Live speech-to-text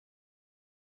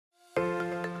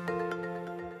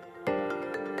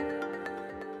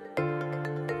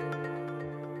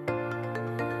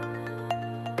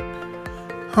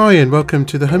Hi and welcome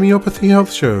to the Homeopathy Health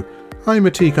Show. I'm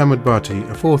Tjok,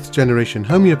 a fourth generation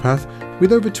homeopath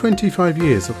with over 25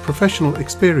 years of professional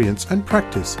experience and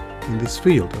practice in this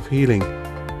field of healing.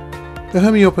 The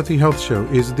Homeopathy Health Show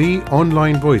is the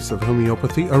online voice of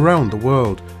homeopathy around the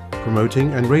world,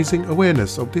 promoting and raising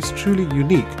awareness of this truly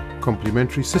unique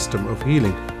complementary system of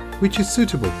healing, which is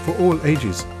suitable for all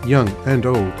ages, young and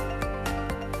old.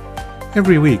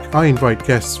 Every week I invite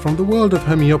guests from the world of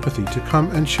homeopathy to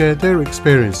come and share their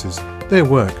experiences, their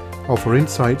work, offer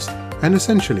insights and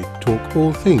essentially talk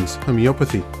all things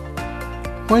homeopathy.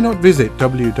 Why not visit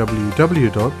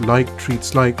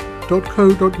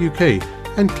www.liketreatslike.co.uk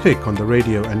and click on the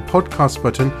radio and podcast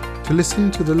button to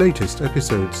listen to the latest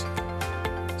episodes.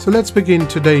 So let's begin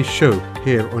today's show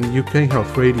here on UK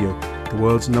Health Radio, the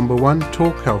world's #1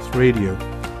 talk health radio.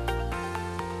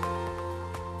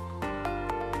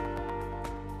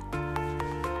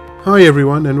 Hi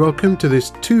everyone and welcome to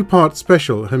this two-part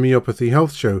special Homeopathy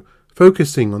Health Show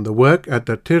focusing on the work at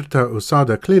the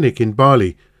Tirtha Clinic in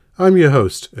Bali. I'm your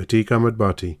host,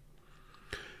 Tjok.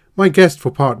 My guest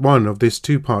for part 1 of this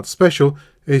two-part special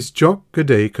is Tjok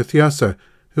Kethyasa,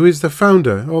 who is the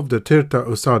founder of the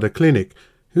Tirtha Clinic,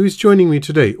 who is joining me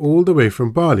today all the way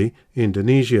from Bali,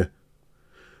 Indonesia.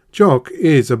 Tjok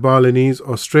is a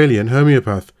Balinese-Australian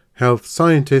homeopath, health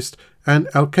scientist and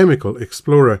alchemical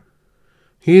explorer.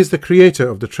 He is the creator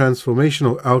of the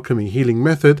Transformational Alchemy healing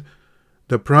method,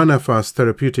 the Pranafast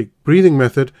therapeutic breathing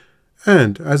method,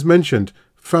 and, as mentioned,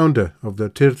 founder of the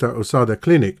Tirtha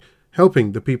Clinic,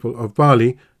 helping the people of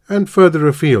Bali and further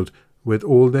afield with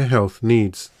all their health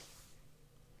needs.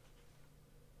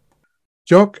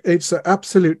 Tjok, it's an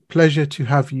absolute pleasure to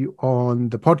have you on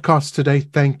the podcast today.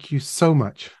 Thank you so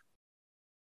much.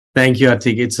 Thank you,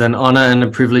 Atik. It's an honor and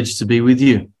a privilege to be with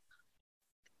you.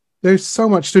 There's so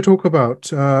much to talk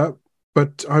about,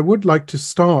 but I would like to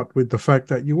start with the fact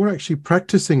that you were actually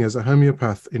practicing as a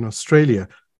homeopath in Australia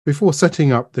before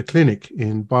setting up the clinic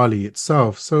in Bali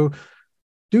itself. So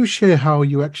do share how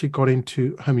you actually got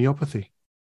into homeopathy.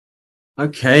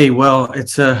 Okay, well,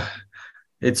 it's a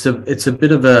bit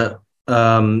of a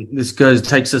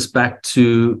takes us back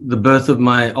to the birth of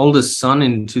my oldest son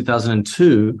in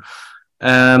 2002,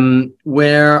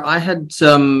 where I had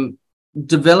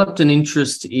developed an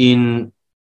interest in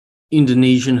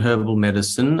Indonesian herbal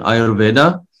medicine,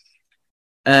 Ayurveda,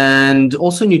 and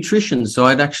also nutrition. So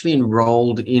I'd actually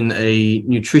enrolled in a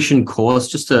nutrition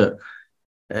course,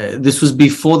 this was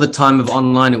before the time of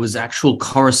online. It was actual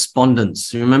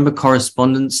correspondence. You remember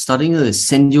correspondence studying? They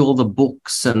send you all the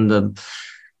books and the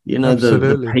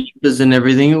papers and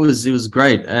everything. It was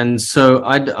great. And so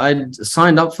I'd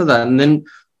signed up for that. And then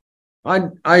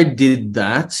I did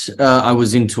that. I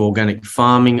was into organic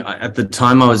farming. At the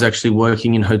time, I was actually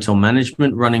working in hotel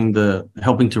management,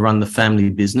 helping to run the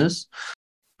family business.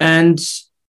 And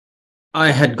I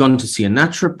had gone to see a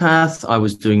naturopath. I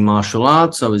was doing martial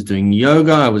arts. I was doing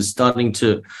yoga. I was starting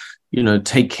to,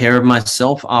 take care of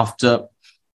myself after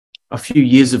a few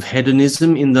years of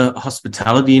hedonism in the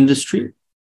hospitality industry.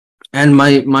 And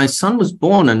my son was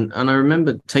born, and I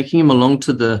remember taking him along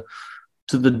to the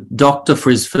doctor for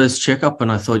his first checkup,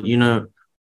 and I thought,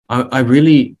 I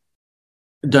really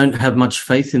don't have much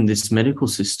faith in this medical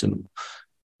system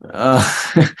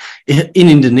in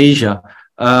Indonesia.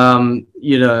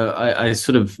 I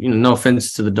sort of, no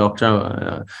offense to the doctor,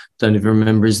 I don't even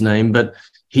remember his name, but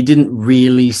he didn't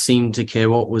really seem to care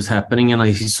what was happening, and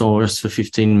he saw us for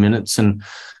 15 minutes,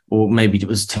 or maybe it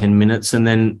was 10 minutes, and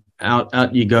then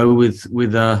out you go with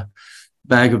a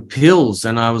bag of pills,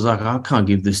 and I was like, I can't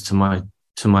give this to my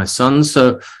son.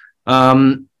 So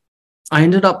I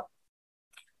ended up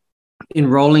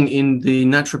enrolling in the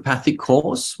naturopathic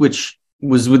course, which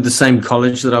was with the same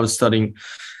college that I was studying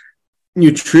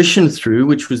nutrition through,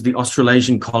 which was the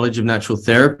Australasian College of Natural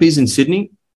Therapies in Sydney.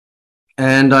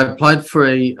 And I applied for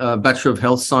a Bachelor of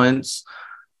Health Science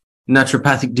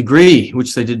naturopathic degree,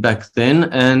 which they did back then,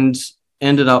 and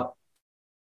ended up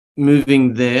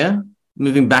moving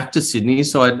back to Sydney.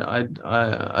 So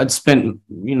I'd spent,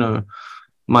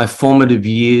 my formative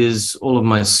years, all of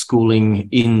my schooling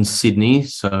in Sydney.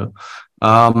 So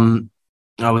I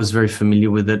was very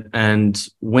familiar with it and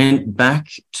went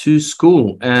back to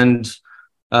school. And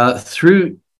I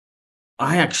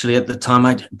actually, at the time,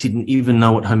 I didn't even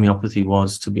know what homeopathy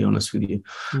was, to be honest with you.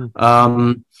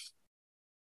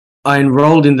 I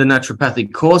enrolled in the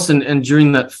naturopathic course, and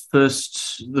during the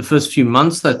first few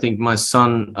months, I think my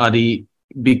son, Adi,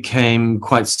 became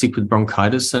quite sick with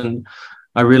bronchitis, and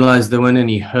I realized there weren't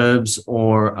any herbs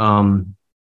or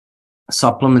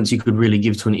supplements you could really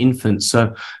give to an infant.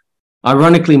 So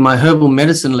ironically, my herbal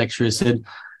medicine lecturer said,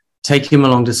 take him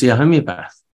along to see a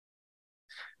homeopath.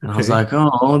 And I was like,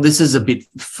 oh, this is a bit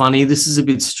funny. This is a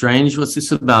bit strange. What's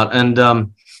this about?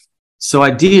 And so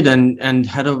I did and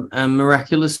had a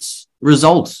miraculous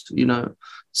result,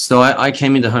 So I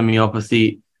came into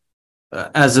homeopathy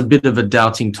as a bit of a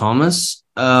doubting Thomas.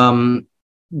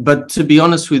 But to be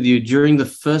honest with you, during the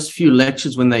first few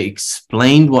lectures, when they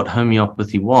explained what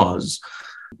homeopathy was,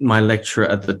 my lecturer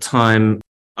at the time,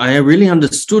 I really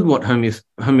understood what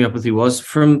homeopathy was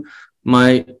from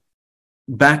my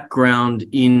background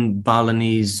in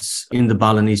the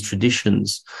Balinese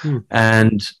traditions.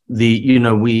 And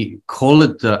we call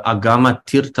it the Agama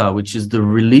Tirtha, which is the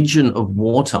religion of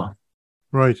water.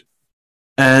 Right.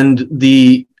 And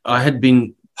I had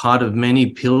been part of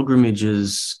many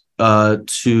pilgrimages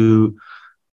to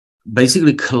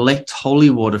basically collect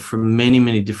holy water from many,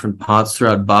 many different parts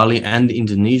throughout Bali and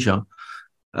Indonesia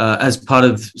as part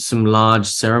of some large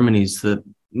ceremonies that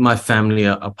my family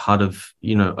are part of,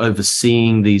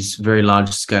 overseeing these very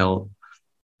large-scale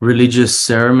religious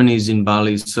ceremonies in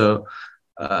Bali. So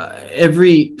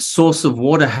every source of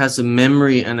water has a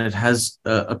memory and it has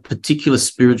a particular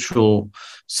spiritual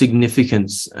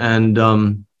significance.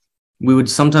 And we would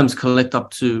sometimes collect up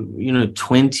to,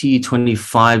 20,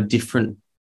 25 different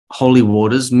holy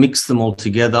waters, mix them all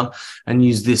together and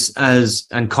use this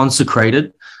and consecrate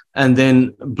it, and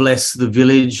then bless the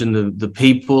village and the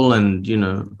people. And,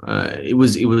 it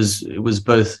was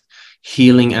both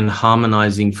healing and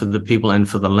harmonizing for the people and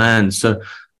for the land. So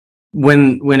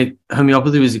when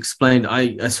homeopathy was explained,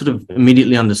 I sort of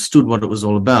immediately understood what it was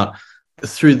all about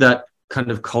through that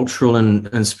kind of cultural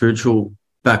and spiritual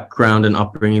background and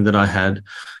upbringing that I had.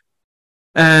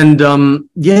 And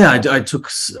I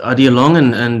took Adi along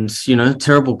and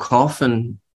terrible cough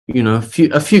and a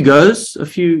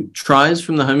few tries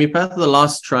from the homeopath. The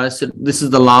last try, I said, this is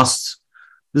the last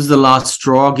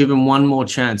straw. I'll give him one more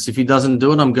chance. If he doesn't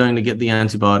do it, I'm going to get the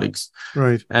antibiotics.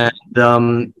 Right.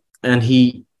 And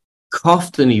he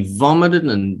coughed and he vomited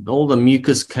and all the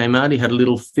mucus came out. He had a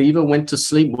little fever, went to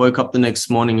sleep, woke up the next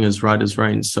morning as right as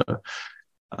rain. So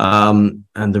and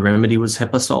the remedy was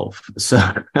Hepasolve. So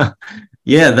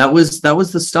that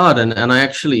was the start. And I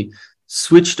actually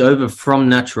switched over from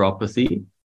naturopathy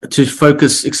to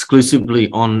focus exclusively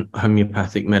on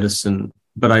homeopathic medicine,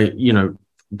 but I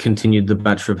continued the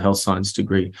Bachelor of Health Science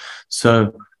degree.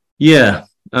 So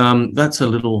that's a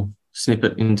little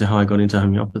snippet into how I got into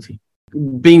homeopathy.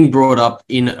 Being brought up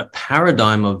in a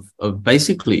paradigm of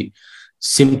basically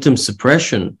symptom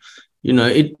suppression,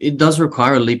 it does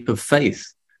require a leap of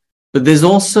faith. But there's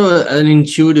also an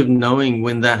intuitive knowing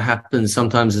when that happens.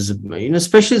 Sometimes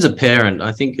especially as a parent,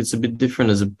 I think it's a bit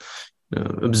different as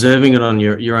observing it on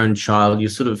your own child. You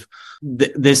sort of,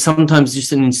 there's sometimes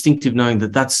just an instinctive knowing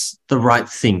that that's the right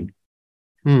thing.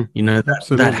 It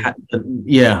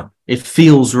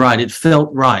feels right. It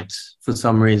felt right for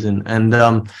some reason. And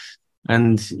I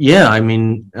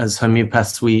mean, as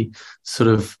homeopaths, we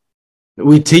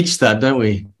teach that, don't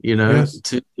we? Yes.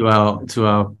 to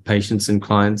our patients and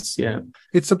clients. Yeah.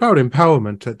 It's about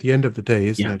empowerment at the end of the day,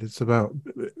 isn't it? It's about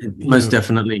most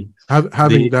definitely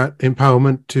having that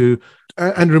empowerment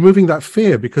and removing that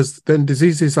fear, because then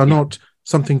diseases are not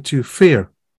something to fear.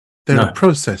 They're a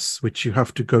process which you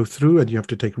have to go through, and you have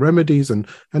to take remedies and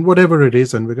whatever it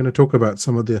is. And we're going to talk about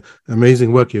some of the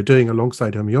amazing work you're doing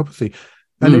alongside homeopathy.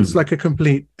 And it's like a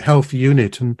complete health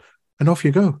unit, and off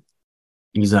you go.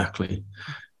 Exactly.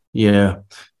 Yeah.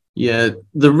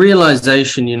 The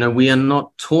realization, we are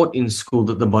not taught in school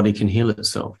that the body can heal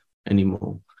itself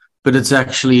anymore, but it's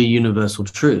actually a universal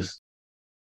truth.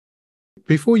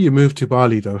 Before you moved to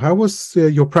Bali, though, how was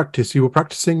your practice? You were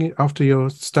practicing after your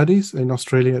studies in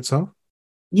Australia itself?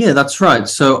 Yeah, that's right.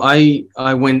 So I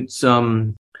went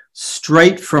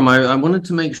straight from, I wanted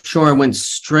to make sure I went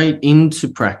straight into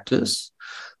practice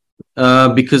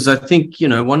because I think,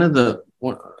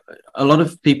 a lot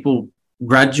of people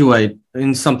graduate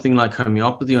in something like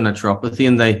homeopathy or naturopathy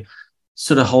and they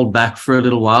sort of hold back for a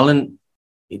little while, and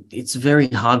it's very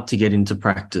hard to get into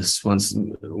practice once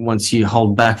you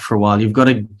hold back for a while. You've got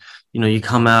to, you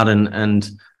come out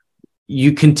and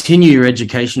you continue your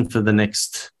education for the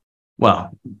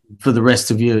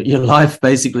rest of your life,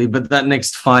 basically. But that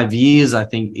next 5 years, I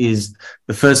think, is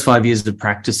the first 5 years of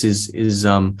practice is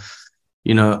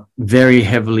very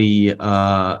heavily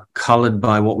colored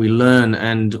by what we learn,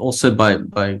 and also by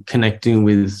connecting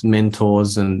with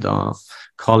mentors and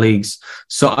colleagues.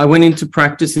 So I went into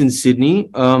practice in Sydney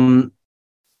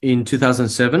in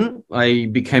 2007. I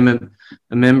became a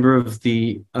member of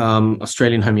the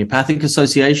Australian Homeopathic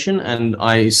Association, and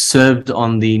I served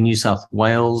on the New South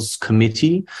Wales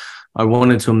committee. I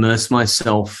wanted to immerse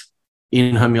myself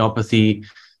in homeopathy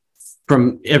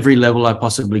from every level I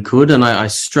possibly could. And I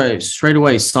straight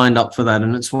away signed up for that.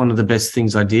 And it's one of the best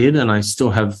things I did. And I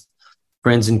still have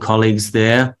friends and colleagues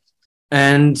there.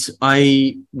 And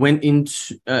I went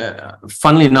into,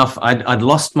 funnily enough, I'd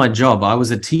lost my job. I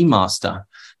was a tea master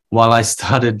while I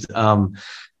started,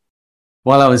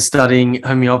 while I was studying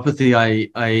homeopathy.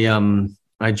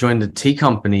 I joined a tea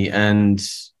company and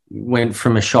went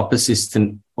from a shop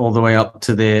assistant all the way up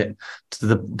to the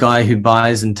guy who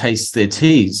buys and tastes their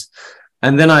teas.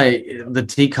 And then the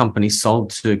tea company sold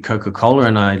to Coca-Cola,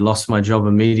 and I lost my job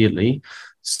immediately.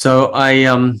 So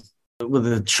with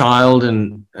a child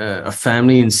and a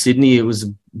family in Sydney, it was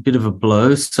a bit of a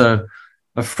blow. So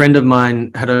a friend of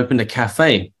mine had opened a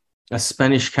cafe, a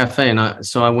Spanish cafe. And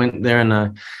so I went there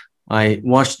and I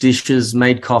washed dishes,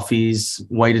 made coffees,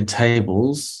 waited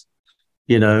tables,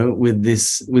 with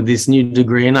this new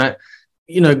degree. And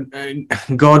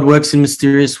God works in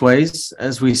mysterious ways,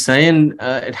 as we say. And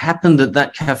it happened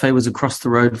that cafe was across the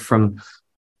road from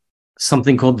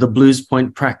something called the Blues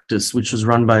Point Practice, which was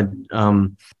run by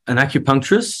an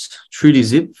acupuncturist, Trudy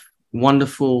Zip,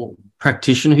 wonderful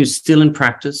practitioner who's still in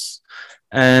practice.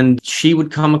 And she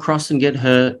would come across and get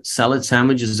her salad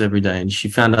sandwiches every day. And she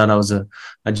found out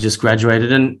I just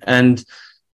graduated, and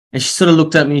she sort of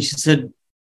looked at me and she said,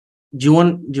 do you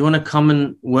want to come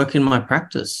and work in my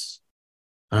practice?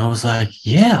 And I was like,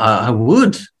 yeah, I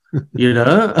would,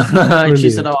 And she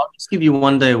said, I'll just give you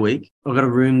 1 day a week. I've got a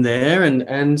room there.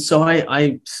 And so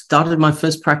I started my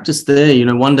first practice there,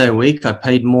 1 day a week. I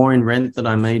paid more in rent than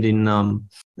I made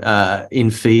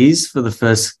in fees for the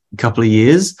first couple of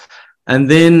years. And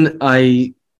then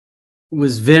I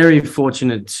was very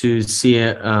fortunate to see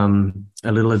a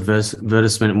little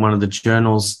advertisement in one of the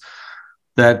journals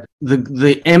that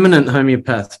the eminent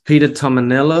homeopath Peter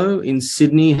Tomanello in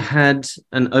Sydney had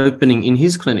an opening in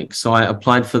his clinic. So I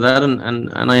applied for that,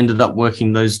 and I ended up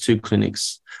working those two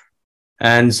clinics.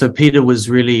 And so Peter was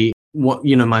really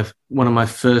one of my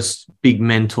first big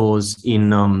mentors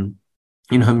in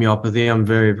homeopathy. I'm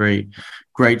very, very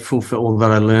grateful for all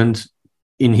that I learned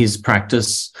in his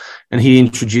practice. And he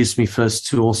introduced me first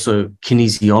to also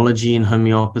kinesiology in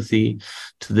homeopathy,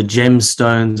 to the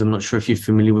gemstones. I'm not sure if you're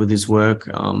familiar with his work.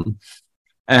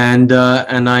 And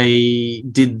I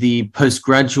did the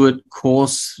postgraduate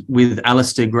course with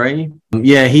Alistair Gray.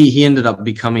 He ended up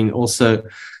becoming also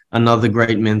another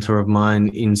great mentor of mine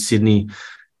in Sydney.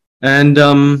 And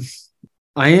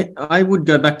I would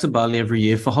go back to Bali every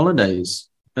year for holidays.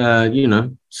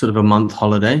 Sort of a month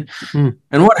holiday.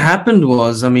 And what happened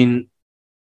was,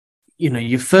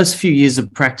 your first few years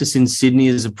of practice in Sydney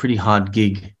is a pretty hard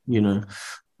gig.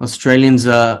 Australians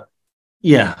are,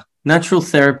 natural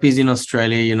therapies in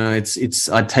Australia, it's,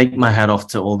 I take my hat off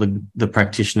to all the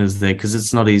practitioners there, because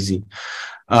it's not easy.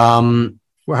 Well,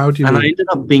 how do you and mean? I ended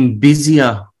up being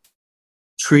busier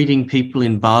treating people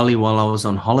in Bali while I was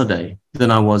on holiday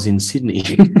than I was in Sydney.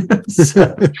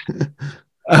 So,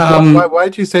 why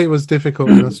do you say it was difficult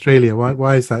in Australia?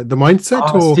 Why is that? The mindset,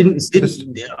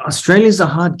 Australia's a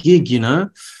hard gig,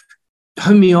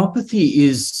 Homeopathy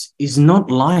is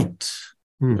not liked.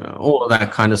 All of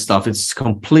that kind of stuff. It's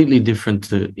completely different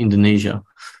to Indonesia,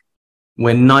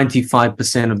 where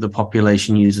 95% of the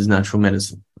population uses natural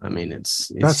medicine.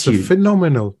 That's huge. A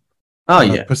phenomenal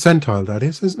percentile, that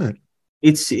is, isn't it?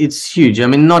 It's huge.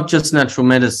 Not just natural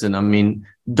medicine.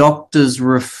 Doctors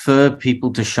refer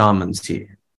people to shamans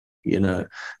here.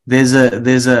 There's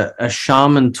a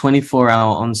shaman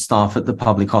 24-hour on staff at the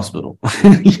public hospital.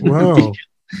 Wow.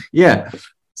 Yeah.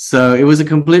 So it was a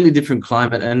completely different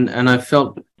climate, and I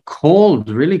felt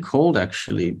really called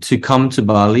actually to come to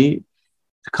Bali,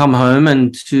 to come home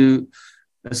and to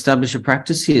establish a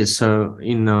practice here. So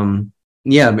in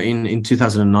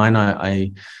 2009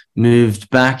 I moved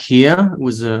back here. It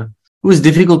was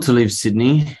difficult to leave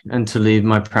Sydney and to leave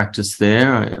my practice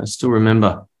there. I still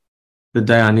remember the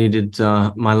day I needed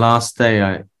my last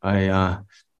day. I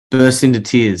burst into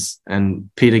tears,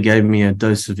 and Peter gave me a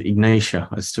dose of Ignatia.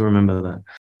 I still remember that.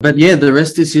 But the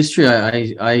rest is history.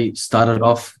 I started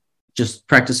off just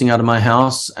practicing out of my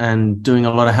house and doing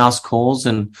a lot of house calls,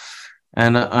 and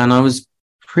I was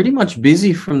pretty much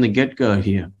busy from the get-go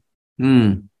here.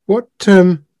 What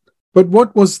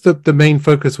was the main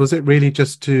focus? Was it really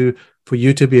just for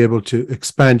you to be able to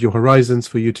expand your horizons,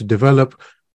 for you to develop,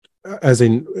 as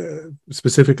in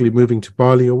specifically moving to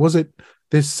Bali, or was it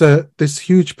this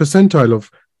huge percentile of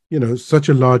such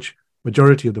a large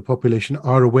majority of the population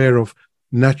are aware of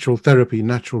natural therapy,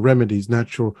 natural remedies,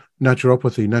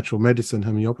 naturopathy, natural medicine,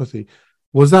 homeopathy?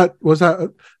 That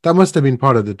must have been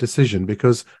part of the decision,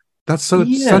 because that's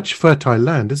such fertile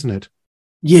land, isn't it?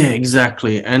 Yeah,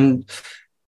 exactly. And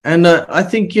I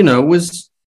think, it was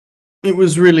it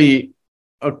was really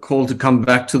a call to come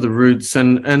back to the roots,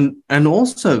 and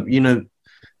also,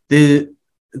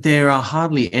 there are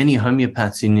hardly any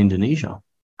homeopaths in Indonesia.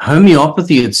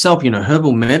 Homeopathy itself,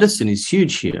 herbal medicine is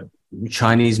huge here.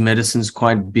 Chinese medicine's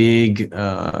quite big.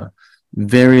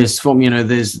 Various form,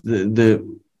 there's the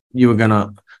you were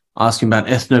gonna ask about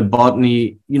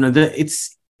ethnobotany.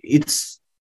 It's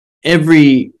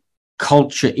every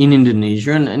culture in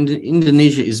Indonesia, and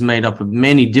Indonesia is made up of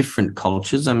many different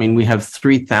cultures. I mean, we have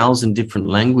 3,000 different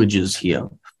languages here.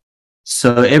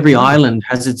 So every island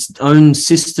has its own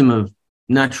system of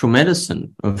natural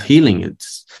medicine, of healing. It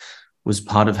was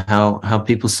part of how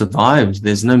people survived.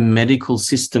 There's no medical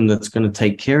system that's going to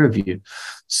take care of you.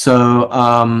 So,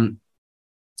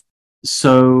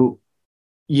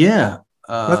 yeah.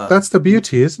 That's the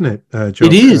beauty, isn't it,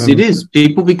 Tjok? It is.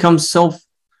 People become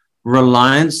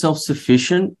self-reliant,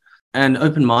 self-sufficient, and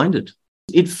open-minded.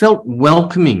 It felt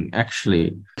welcoming,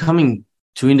 actually. Coming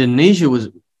to Indonesia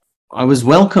I was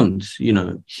welcomed,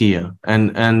 here,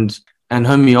 and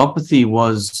homeopathy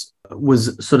was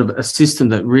sort of a system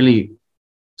that really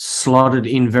slotted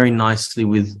in very nicely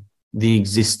with the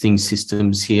existing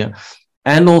systems here,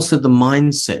 and also the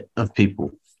mindset of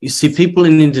people. You see, people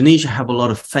in Indonesia have a lot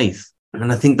of faith,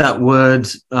 and I think that word.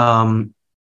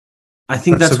 I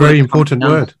think that's a very important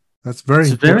word. It's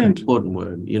a very important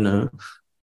word.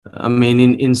 I mean,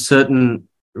 in certain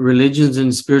religions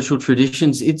and spiritual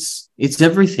traditions, it's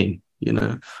everything.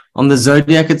 On the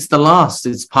zodiac, it's the last.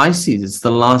 It's Pisces. It's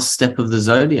the last step of the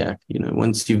zodiac.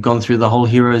 Once you've gone through the whole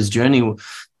hero's journey,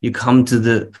 you come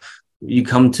to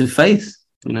faith.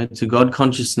 To God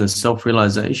consciousness,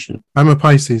 self-realization. I'm a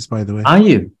Pisces, by the way. Are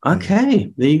you?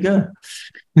 Okay, there you go.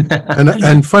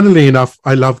 and funnily enough,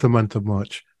 I love the month of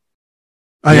March.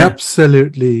 I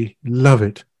absolutely love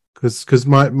it because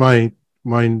my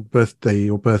birthday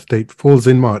or birth date falls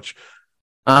in March.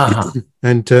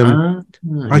 And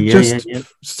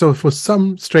so for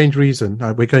some strange reason,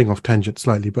 we're going off tangent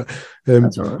slightly, but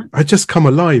that's all right. I just come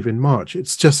alive in March.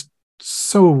 It's just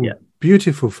so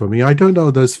beautiful for me. I don't know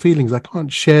those feelings. I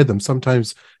can't share them.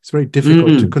 Sometimes it's very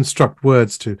difficult to construct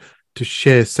words to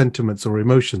share sentiments or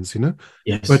emotions,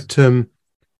 Yes. But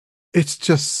it's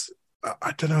just,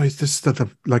 I don't know, it's just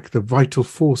like the vital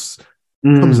force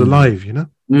comes alive,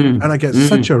 and I get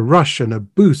such a rush and a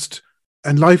boost,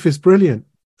 and life is brilliant.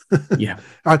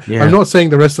 I'm not saying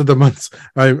the rest of the months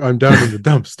I'm down in the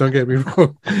dumps, don't get me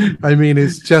wrong. I mean,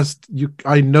 it's just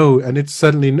I know, and it's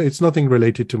nothing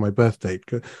related to my birth date.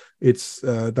 It's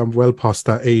I'm well past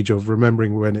that age of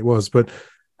remembering when it was, but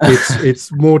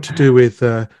it's more to do with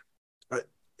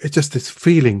it's just this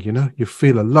feeling, you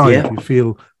feel alive, you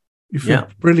feel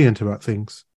brilliant about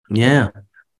things.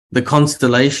 The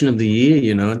constellation of the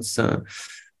year, it's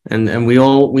and we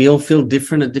all feel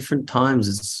different at different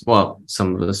times.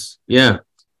 Some of us.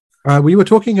 We were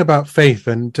talking about faith,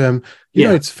 and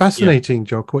it's fascinating,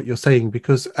 Tjok, what you're saying,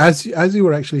 because as you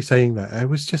were actually saying that, I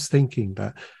was just thinking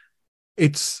that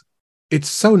it's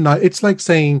so nice. It's like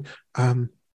saying,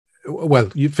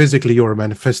 physically you're a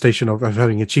manifestation of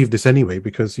having achieved this anyway,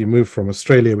 because you moved from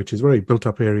Australia, which is a very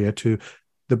built-up area, to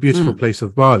the beautiful place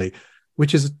of Bali,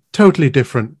 which is totally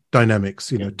different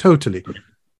dynamics, totally.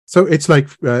 So it's like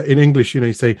in English,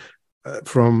 you say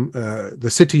from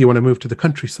the city you want to move to the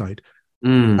countryside.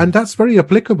 And that's very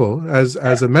applicable as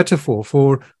a metaphor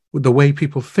for the way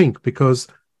people think, because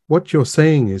what you're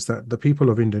saying is that the people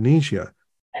of Indonesia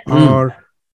are,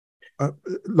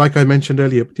 like I mentioned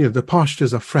earlier, the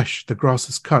pastures are fresh, the grass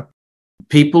is cut.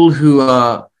 People who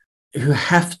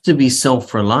have to be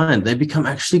self-reliant, they become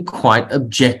actually quite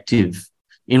objective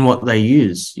in what they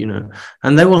use,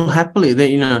 and they will happily,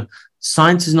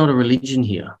 science is not a religion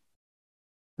here.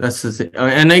 That's the thing.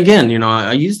 And again,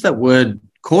 I use that word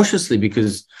cautiously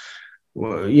because,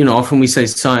 often we say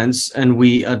science and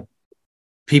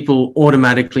people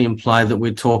automatically imply that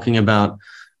we're talking about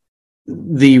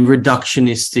the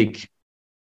reductionistic,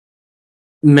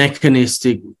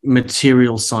 mechanistic,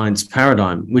 material science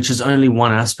paradigm, which is only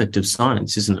one aspect of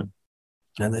science, isn't it?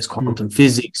 And there's quantum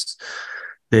physics.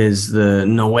 There's the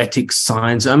noetic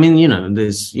science. I mean,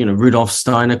 there's, Rudolf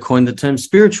Steiner coined the term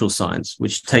spiritual science,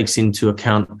 which takes into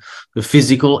account the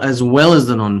physical as well as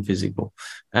the non-physical.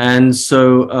 And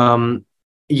so,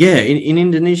 in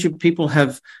Indonesia, people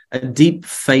have a deep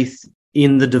faith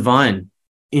in the divine,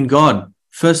 in God,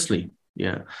 firstly.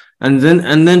 And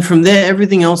then from there,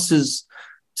 everything else is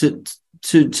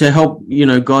to help,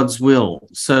 God's will.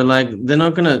 So they're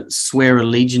not going to swear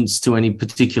allegiance to any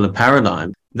particular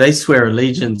paradigm. They swear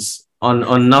allegiance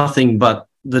on nothing but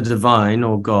the divine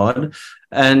or God.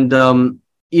 And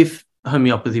if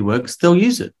homeopathy works, they'll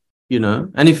use it,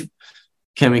 And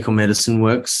chemical medicine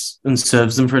works and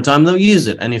serves them for a time, they'll use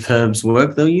it. And if herbs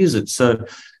work, they'll use it. So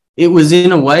it was,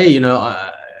 in a way,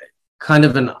 kind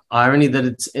of an irony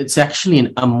that it's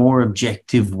actually a more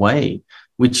objective way,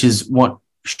 which is what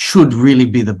should really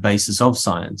be the basis of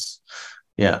science.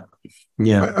 Yeah.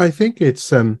 Yeah. I think it's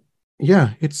for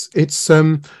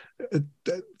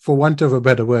want of a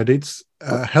better word, it's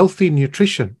healthy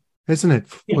nutrition, isn't it,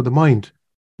 for the mind?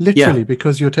 Literally,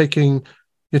 because you're taking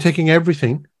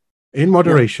everything in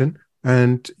moderation,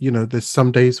 and there's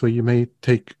some days where you may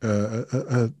take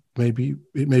maybe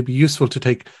it may be useful to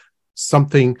take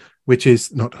something which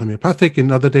is not homeopathic.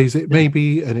 In other days it may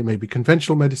be, and it may be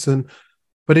conventional medicine,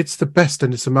 but it's the best,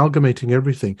 and it's amalgamating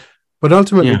everything. But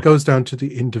ultimately it goes down to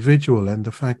the individual and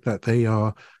the fact that they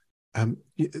are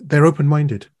they're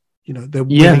open-minded.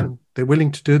 They're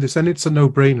willing to do this, and it's a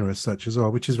no-brainer as such as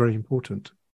well, which is very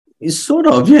important. It's sort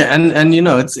of, yeah. And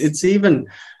it's even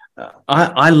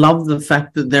I love the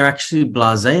fact that they're actually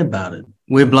blasé about it.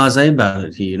 We're blasé about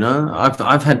it here,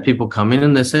 I've had people come in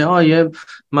and they say, oh yeah,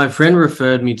 my friend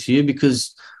referred me to you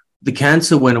because the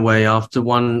cancer went away after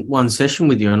one session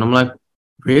with you. And I'm like,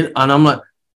 really? And I'm like,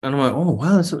 oh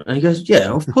wow. And he goes, yeah,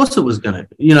 of course it was gonna.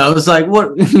 It was like,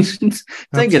 what?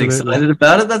 Don't get excited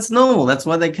about it. That's normal. That's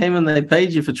why they came and they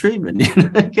paid you for treatment.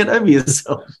 Get over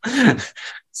yourself.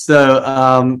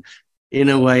 So in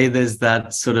a way, there's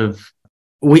that sort of,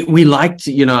 we like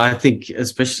to, I think,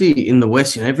 especially in the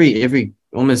West,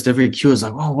 almost every cure is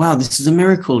like, oh wow, this is a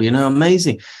miracle,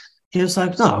 amazing. He was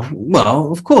like, no,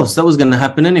 well, of course that was going to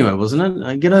happen anyway, wasn't it?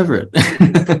 I get over it.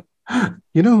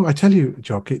 I tell you,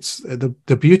 Tjok, it's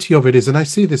the beauty of it is, and I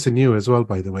see this in you as well,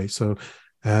 by the way. So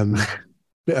I'm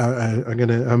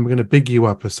gonna big you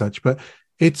up as such, but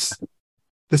it's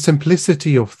the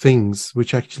simplicity of things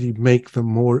which actually make them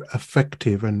more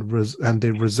effective, and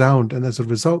they resound, and as a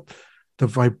result, the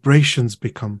vibrations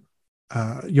become.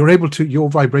 Your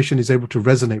vibration is able to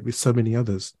resonate with so many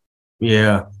others.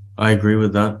 Yeah, I agree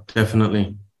with that.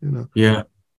 Definitely. Yeah.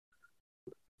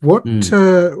 What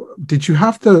did you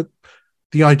have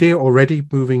the idea already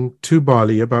moving to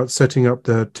Bali about setting up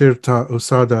the Tirtha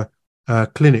Osada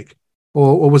clinic,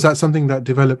 or was that something that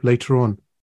developed later on?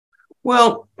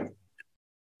 Well,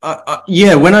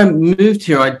 yeah, when I moved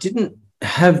here, I didn't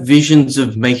have visions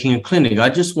of making a clinic. I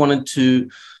just wanted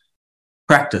to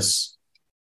practice,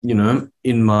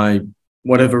 in my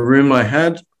whatever room I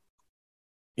had,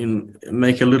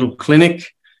 make a little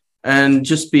clinic, and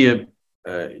just be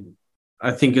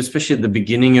I think, especially at the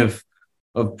beginning of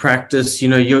practice,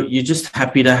 you're just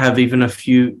happy to have even a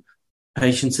few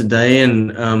patients a day.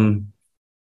 And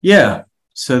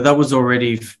so that was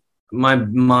already, my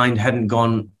mind hadn't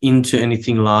gone into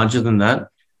anything larger than that.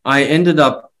 I ended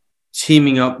up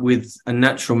teaming up with a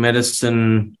natural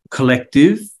medicine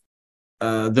collective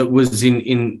that was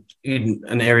in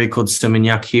an area called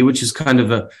Seminyak here, which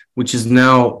is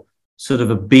now sort of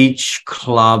a beach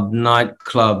club,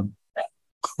 nightclub,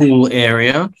 cool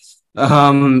area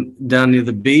down near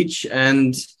the beach.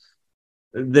 And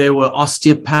there were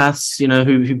osteopaths,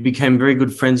 who became very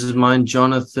good friends of mine,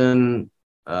 Jonathan,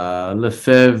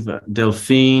 Lefebvre,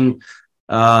 Delphine.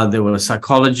 There were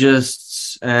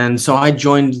psychologists, and so I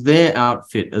joined their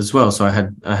outfit as well. So I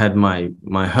had my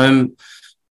home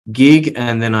gig,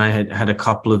 and then I had a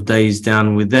couple of days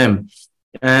down with them,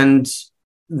 and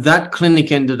that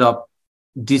clinic ended up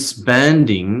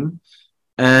disbanding,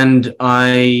 and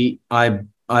I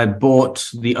bought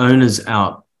the owners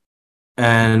out,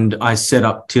 and I set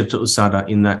up Tirtha Usada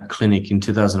in that clinic in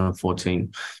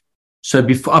 2014. So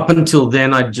up until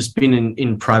then, I'd just been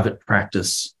in private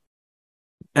practice.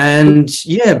 And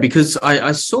yeah, because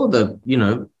I saw the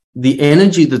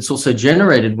energy that's also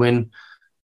generated when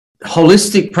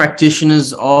holistic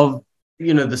practitioners of,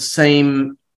 the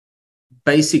same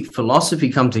basic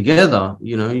philosophy come together,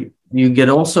 you get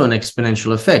also an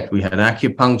exponential effect. We had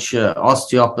acupuncture,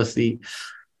 osteopathy,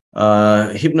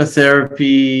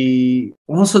 hypnotherapy,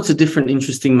 all sorts of different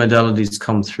interesting modalities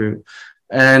come through.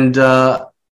 And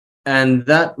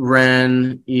that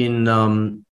ran in,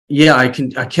 I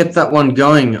kept that one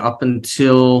going up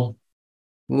until,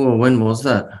 when was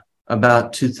that?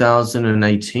 About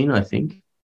 2018, I think.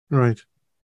 Right.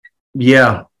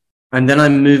 Yeah. And then I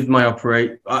moved my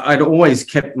I'd always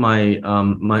kept my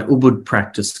my Ubud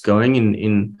practice going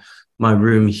in my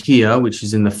room here, which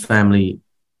is in the family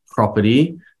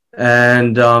property.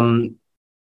 And then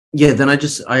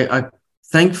I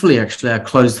thankfully, actually, I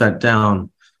closed that down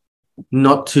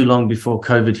not too long before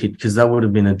COVID hit, because that would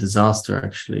have been a disaster,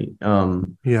 actually.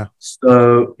 Yeah.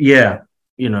 So yeah,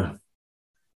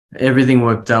 everything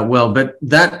worked out well. But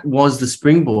that was the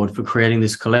springboard for creating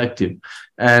this collective.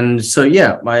 And so,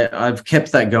 yeah, I've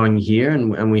kept that going here,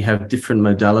 and we have different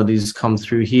modalities come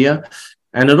through here.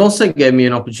 And it also gave me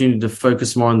an opportunity to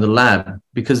focus more on the lab,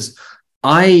 because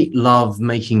I love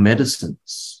making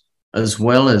medicines as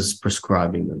well as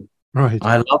prescribing them. Right.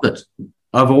 I love it.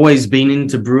 I've always been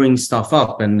into brewing stuff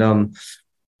up, and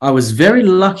I was very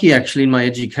lucky actually in my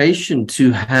education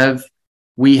to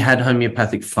we had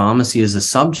homeopathic pharmacy as a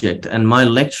subject, and my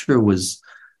lecturer was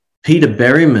Peter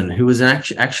Berryman, who was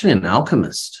actually an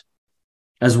alchemist,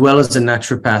 as well as a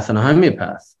naturopath and a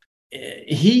homeopath.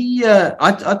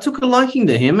 I took a liking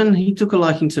to him, and he took a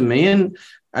liking to me,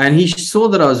 and he saw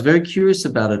that I was very curious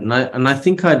about it, and I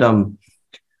think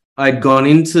I'd gone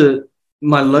into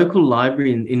my local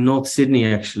library in North Sydney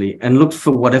actually, and looked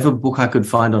for whatever book I could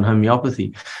find on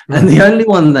homeopathy, and the only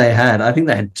one they had, I think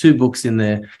they had two books in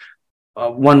there.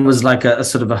 One was like a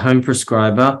sort of a home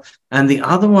prescriber, and the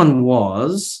other one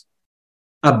was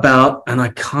about, and I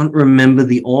can't remember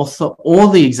the author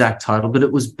or the exact title, but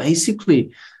it was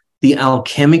basically the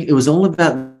alchemic. It was all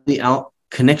about the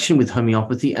connection with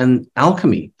homeopathy and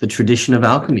alchemy, the tradition of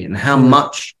alchemy, and how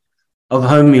much of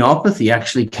homeopathy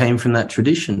actually came from that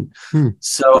tradition.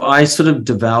 So I sort of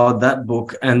devoured that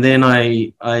book, and then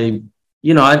I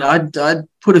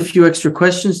put a few extra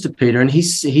questions to Peter, and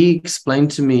he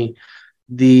explained to me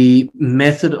the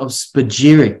method of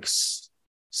spagyric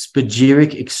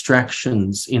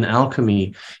extractions in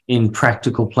alchemy, in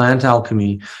practical plant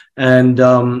alchemy, and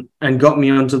got me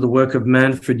onto the work of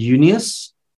Manfred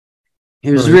Unius.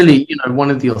 He was really,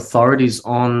 one of the authorities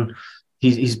on.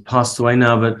 He's passed away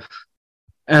now,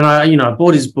 and I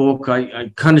bought his book.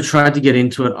 I kind of tried to get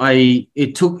into it.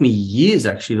 It took me years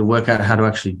actually to work out how to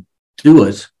actually do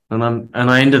it, and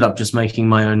I ended up just making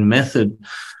my own method.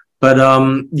 But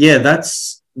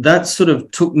that sort of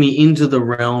took me into the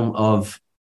realm of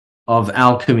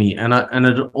alchemy, and it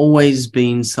had always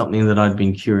been something that I'd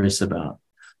been curious about.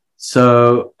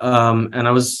 So and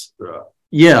I was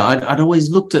I'd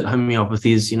always looked at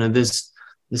homeopathy as, there's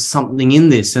something in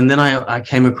this, and then I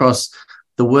came across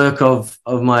the work of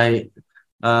my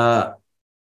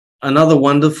another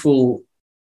wonderful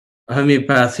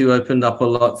homeopath who opened up a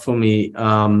lot for me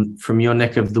from your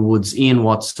neck of the woods, Ian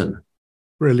Watson.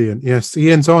 Brilliant. Yes,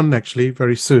 Ian's on actually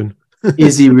very soon.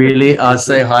 Is he really?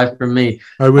 Say hi from me.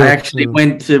 I will. I actually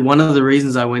went to, one of the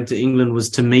reasons I went to England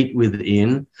was to meet with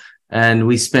Ian, and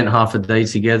we spent half a day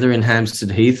together in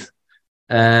Hampstead Heath.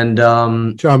 And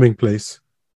charming place.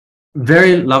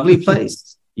 Very lovely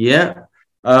place. Yeah.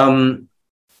 And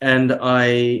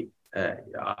I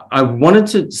wanted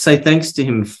to say thanks to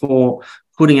him for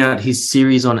putting out his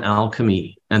series on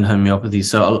alchemy and homeopathy.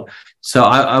 So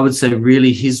I would say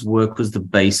really his work was the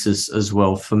basis as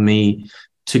well for me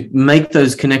to make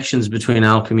those connections between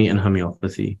alchemy and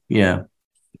homeopathy. Yeah.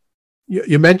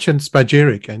 You mentioned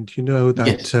spagyric, and you know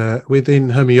that yes. Within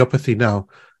homeopathy now,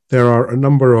 there are a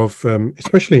number of,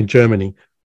 especially in Germany,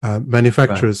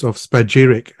 manufacturers of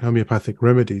spagyric homeopathic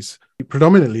remedies.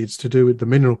 Predominantly, it's to do with the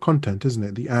mineral content, isn't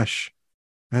it? The ash.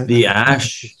 The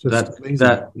ash,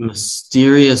 that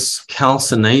mysterious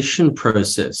calcination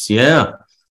process. Yeah.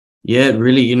 Yeah,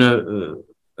 really,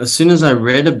 as soon as I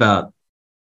read about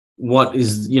what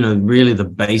is, really the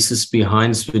basis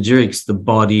behind spagyrics, the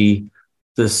body,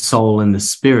 the soul, and the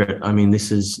spirit. I mean,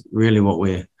 this is really what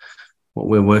we're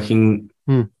working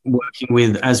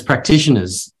with as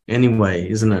practitioners anyway,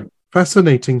 isn't it?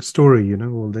 Fascinating story,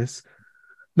 all this.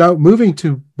 Now, moving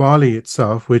to Bali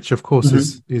itself, which of course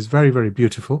is very, very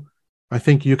beautiful. I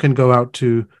think you can go out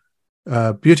to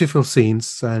beautiful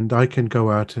scenes, and I can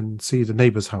go out and see the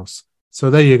neighbor's house. So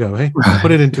there you go. Hey, right.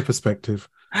 Put it into perspective.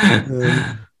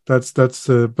 That's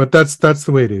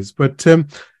the way it is. But I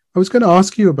was going to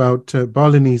ask you about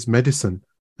Balinese medicine,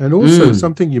 and also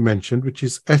something you mentioned, which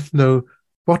is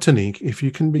ethnobotany. If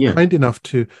you can be kind enough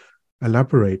to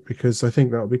elaborate, because I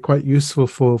think that would be quite useful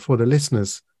for the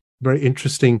listeners. Very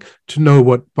interesting to know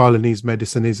what Balinese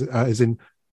medicine is, as in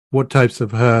what types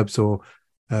of herbs or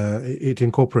it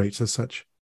incorporates as such.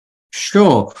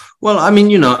 Sure. Well, I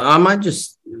mean, I might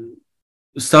just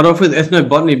start off with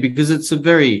ethnobotany because it's a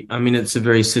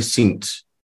very succinct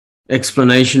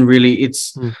explanation. Really,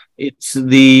 it's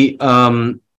the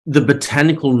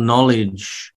botanical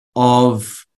knowledge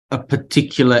of a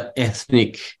particular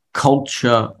ethnic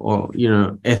culture or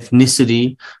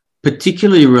ethnicity,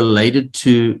 particularly related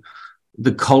to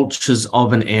the cultures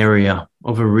of an area,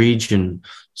 of a region.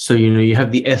 So, you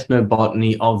have the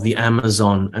ethnobotany of the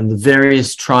Amazon and the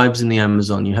various tribes in the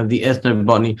Amazon. You have the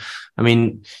ethnobotany. I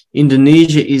mean,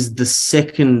 Indonesia is the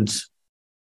second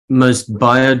most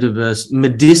biodiverse,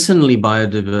 medicinally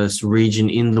biodiverse region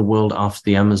in the world after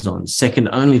the Amazon, second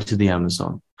only to the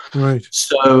Amazon. Right.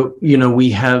 So,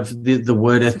 we have the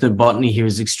word ethnobotany here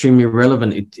is extremely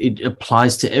relevant. It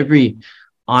applies to every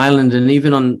island, and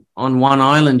even on one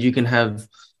island, you can have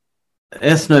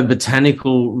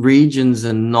ethnobotanical regions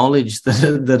and knowledge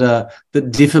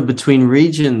that differ between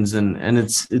regions, and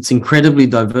it's incredibly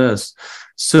diverse.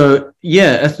 So,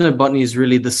 yeah, ethnobotany is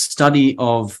really the study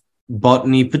of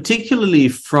botany, particularly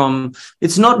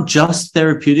it's not just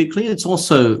therapeutically, it's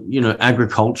also,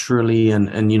 agriculturally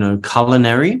and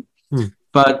culinary.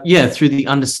 But yeah, through the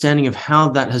understanding of how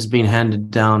that has been handed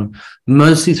down,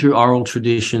 mostly through oral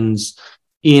traditions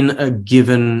in a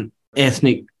given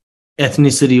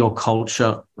ethnicity or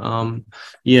culture,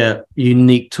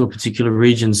 unique to a particular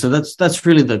region. So that's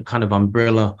really the kind of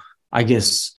umbrella, I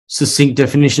guess, succinct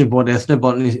definition of what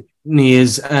ethnobotany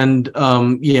is. And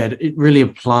it really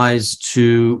applies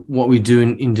to what we do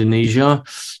in Indonesia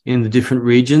in the different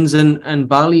regions. And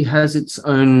Bali has its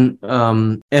own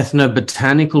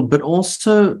ethnobotanical, but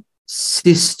also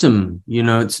system.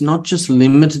 It's not just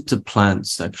limited to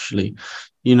plants, actually.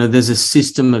 There's a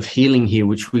system of healing here,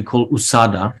 which we call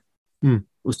usada.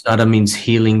 Usada means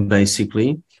healing,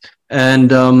 basically.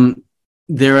 And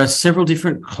there are several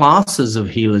different classes of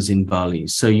healers in Bali.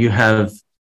 So you have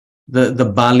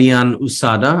the Balian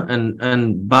Usada,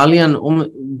 and Balian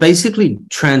basically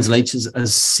translates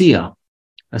as seer,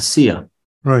 a seer.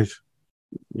 Right.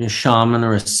 A shaman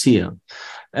or a seer.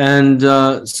 And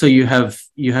so you have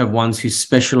ones who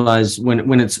specialize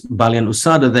when it's Balian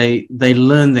Usada, they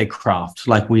learn their craft,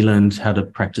 like we learned how to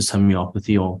practice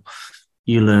homeopathy, or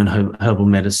you learn herbal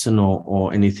medicine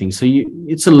or anything. So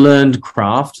it's a learned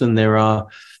craft, and there are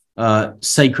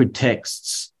sacred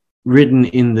texts written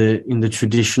in the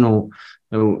traditional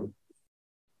on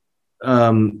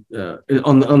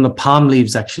the palm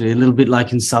leaves, actually, a little bit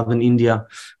like in southern India.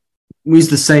 We use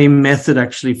the same method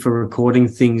actually for recording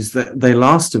things. That they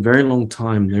last a very long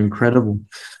time. They're incredible.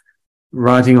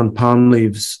 Writing on palm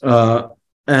leaves,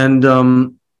 and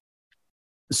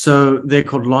so they're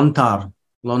called lontar.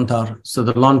 So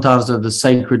the lontars are the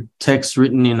sacred texts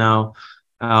written in our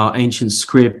ancient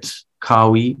script,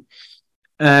 Kawi.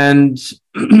 And so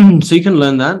you can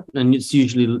learn that, and it's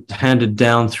usually handed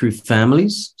down through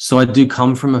families. So I do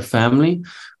come from a family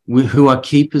who are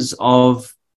keepers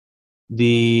of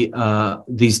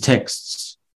these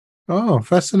texts. Oh,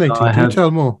 fascinating. Do tell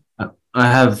more. I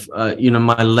have,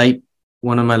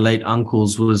 one of my late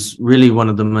uncles was really one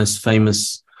of the most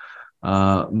famous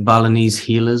Balinese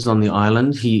healers on the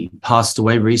island. He passed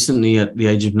away recently at the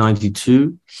age of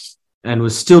 92 and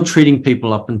was still treating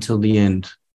people up until the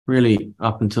end, really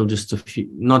up until just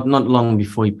not long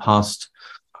before he passed.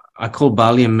 I call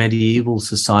Bali a medieval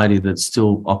society that's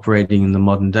still operating in the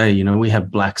modern day. We have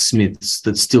blacksmiths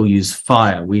that still use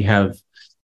fire. We have,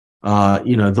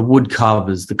 the wood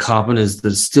carvers, the carpenters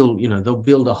that still, they'll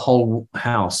build a whole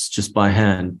house just by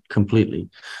hand completely.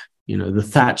 The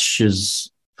thatchers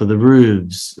for the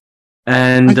roofs.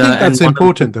 And I think that's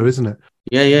important though, isn't it?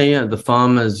 Yeah. The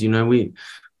farmers,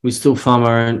 we still farm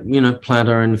our own, plant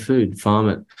our own food, farm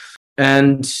it.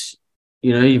 And,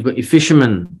 you've got your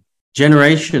fishermen,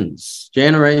 generations,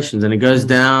 and it goes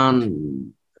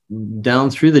down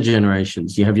through the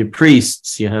generations. You have your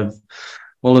priests, you have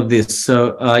all of this.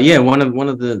 So, one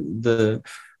of the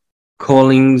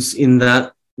callings in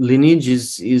that lineage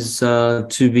is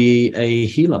to be a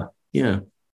healer. Yeah.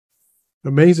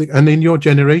 Amazing. And in your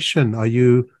generation, are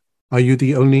you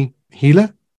the only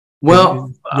healer?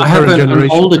 Well, I have an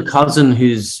older cousin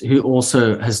who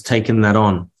also has taken that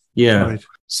on. Yeah. Right.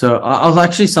 So I'll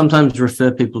actually sometimes refer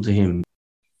people to him.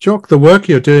 Tjok, the work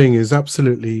you're doing is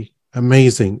absolutely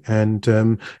amazing. And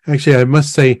actually, I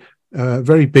must say a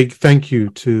very big thank you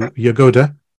to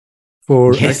Yagoda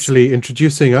for actually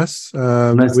introducing us,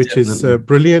 which is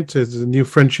brilliant. As a new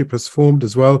friendship has formed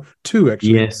as well, too,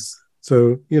 actually. Yes.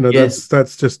 So,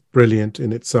 that's just brilliant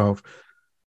in itself.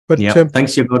 But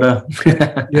thanks, Yagoda.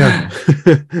 Yeah,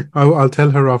 I'll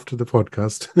tell her after the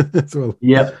podcast as well.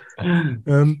 Yeah.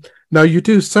 Now, you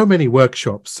do so many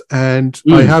workshops, and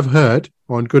I have heard,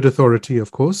 on good authority,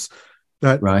 of course,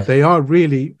 that they are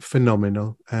really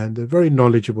phenomenal and they're very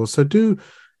knowledgeable. So do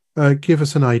give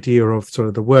us an idea of sort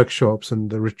of the workshops and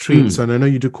the retreats. And I know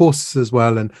you do courses as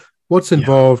well, and what's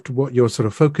involved, what you're sort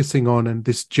of focusing on, and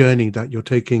this journey that you're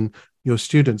taking your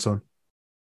students on.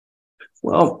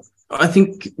 Well, I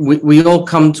think we all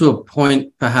come to a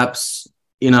point, perhaps,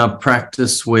 in our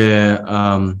practice where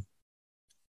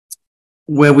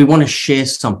we want to share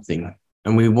something,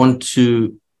 and we want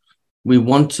to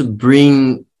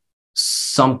bring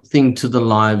something to the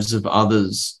lives of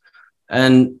others.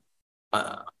 And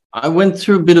I went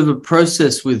through a bit of a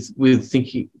process with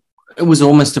thinking. It was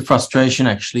almost a frustration,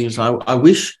 actually. It was, I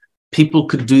wish people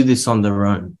could do this on their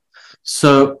own.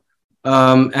 So,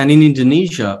 and in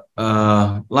Indonesia,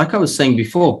 like I was saying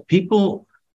before, people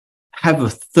have a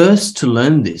thirst to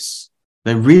learn this.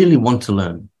 They really want to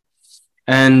learn.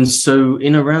 And so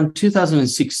in around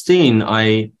 2016,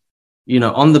 on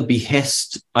the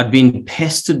behest, I'd been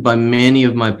pestered by many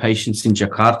of my patients in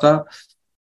Jakarta.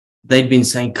 They'd been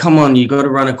saying, come on, you got to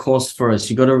run a course for us.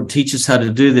 You got to teach us how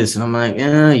to do this. And I'm like,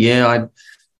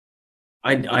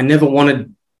 I never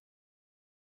wanted,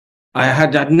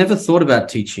 I'd never thought about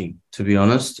teaching, to be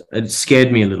honest. It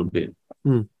scared me a little bit.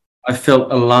 I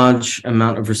felt a large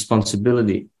amount of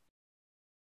responsibility.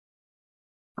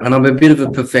 And I'm a bit of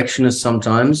a perfectionist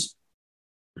sometimes.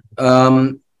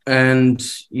 And,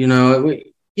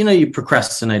 you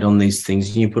procrastinate on these things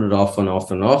and you put it off and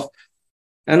off and off.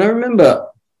 And I remember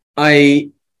I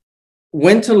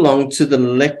went along to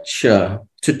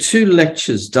two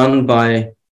lectures done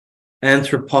by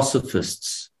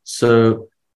anthroposophists. So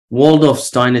Waldorf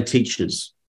Steiner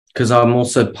teachers, because I'm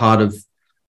also part of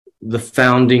the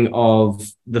founding of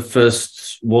the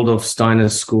first Waldorf Steiner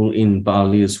school in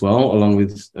Bali as well, along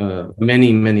with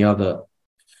many other,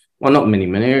 well, not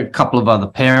many, a couple of other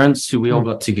parents who we all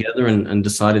got together and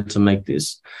decided to make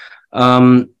this.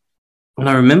 And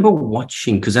I remember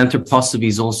watching, because anthroposophy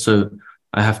is also,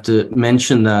 I have to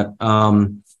mention that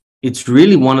it's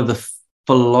really one of the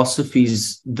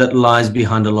philosophies that lies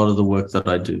behind a lot of the work that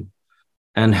I do,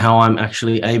 and how I'm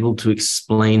actually able to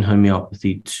explain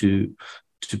homeopathy to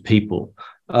people.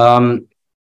 And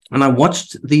I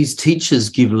watched these teachers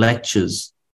give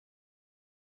lectures,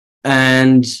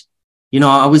 and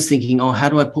I was thinking, how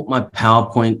do I put my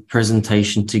PowerPoint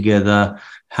presentation together?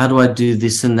 How do I do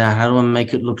this and that? How do I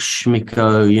make it look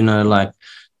schmicko,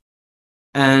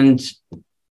 and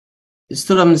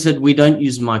stood up and said, we don't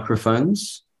use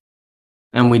microphones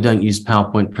and we don't use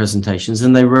PowerPoint presentations.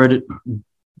 And they wrote it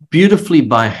beautifully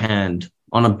by hand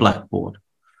on a blackboard.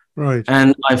 Right.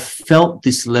 And I felt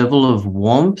this level of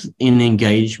warmth in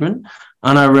engagement.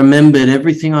 And I remembered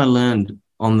everything I learned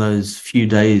on those few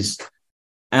days.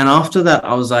 And after that,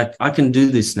 I was like, I can do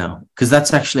this now, because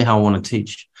that's actually how I want to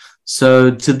teach.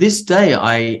 So to this day,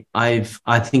 I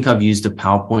think I've used a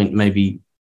PowerPoint maybe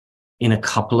in a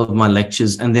couple of my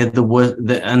lectures, and they're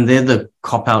the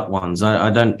cop-out ones.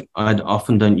 I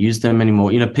often don't use them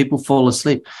anymore. People fall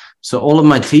asleep. So all of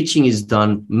my teaching is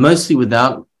done mostly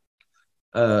without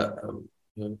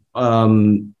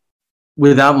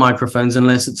microphones,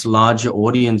 unless it's larger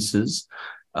audiences.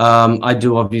 I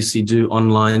do obviously do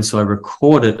online, so I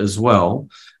record it as well.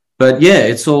 But yeah,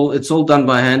 it's all done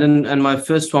by hand. And my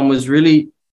first one was really,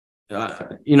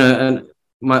 and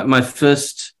my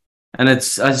first, and I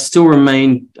still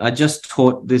remain. I just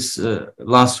taught this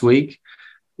last week,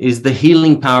 is the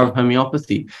healing power of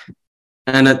homeopathy,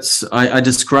 and I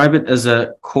describe it as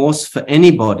a course for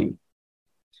anybody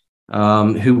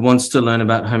who wants to learn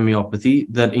about homeopathy,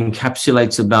 that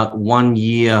encapsulates about 1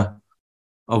 year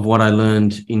of what I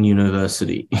learned in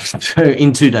university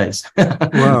in 2 days.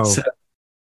 Wow. So,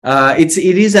 it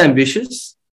is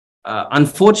ambitious.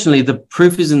 Unfortunately, the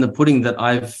proof is in the pudding that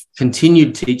I've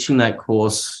continued teaching that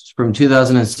course from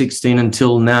 2016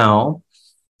 until now,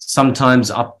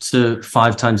 sometimes up to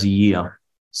 5 times a year.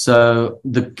 So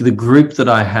the group that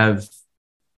I have,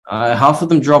 half of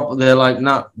them drop. They're like,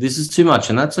 "No, this is too much,"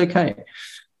 and that's okay.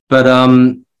 But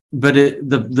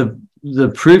the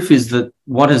proof is that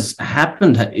what has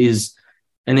happened is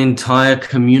an entire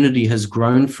community has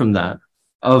grown from that,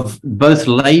 of both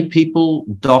lay people,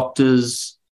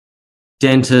 doctors,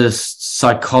 dentists,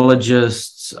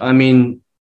 psychologists,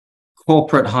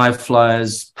 corporate high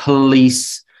flyers,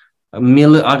 police,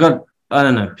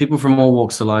 people from all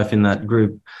walks of life in that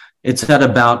group. It's at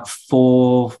about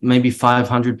 400, maybe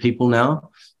 500 people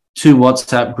now, 2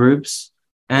 WhatsApp groups,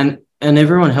 and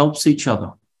everyone helps each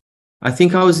other. I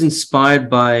think I was inspired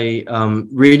by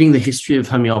reading the history of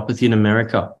homeopathy in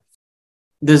America.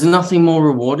 There's nothing more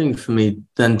rewarding for me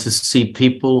than to see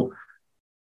people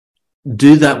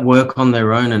do that work on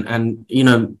their own, and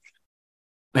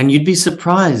you'd be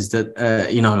surprised that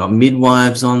I've got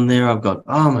midwives on there. I've got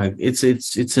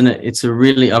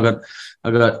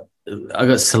I've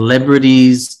got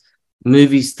celebrities,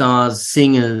 movie stars,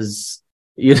 singers.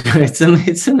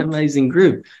 It's an amazing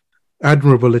group.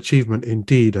 Admirable achievement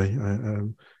indeed.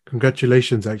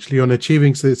 Congratulations, actually, on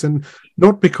achieving this, and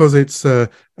not because it's and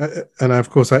of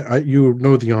course you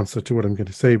know the answer to what I'm going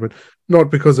to say, but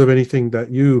not because of anything that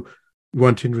you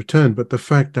want in return, but the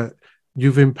fact that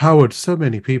you've empowered so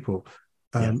many people,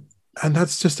 and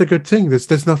that's just a good thing.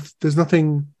 There's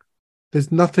nothing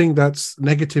There's nothing that's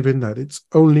negative in that. It's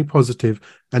only positive,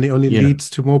 and it only leads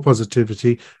to more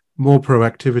positivity, more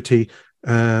proactivity,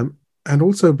 and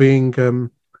also being,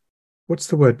 what's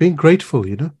the word? Being grateful,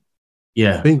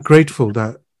 being grateful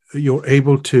that you're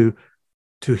able to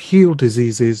heal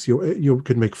diseases. You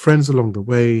can make friends along the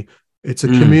way. It's a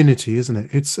community, isn't it?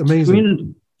 It's amazing.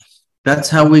 Community. That's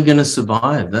how we're going to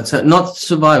survive. That's how, not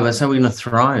survive. That's how we're going to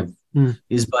thrive.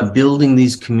 Is by building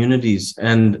these communities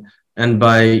and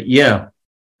by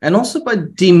and also by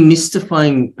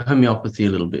demystifying homeopathy a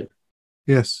little bit.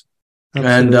 Yes,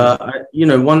 absolutely.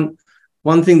 And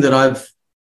one thing that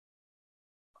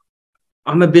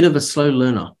I'm a bit of a slow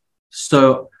learner,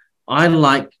 so I go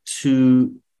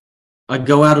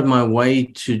out of my way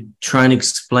to try and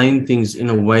explain things in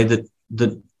a way that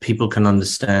people can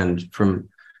understand from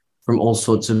all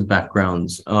sorts of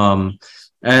backgrounds. A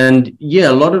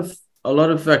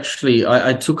lot of actually,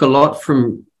 I took a lot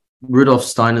from Rudolf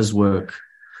Steiner's work.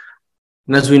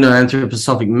 And as we know,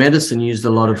 anthroposophic medicine used a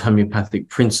lot of homeopathic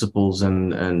principles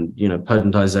and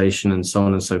potentization and so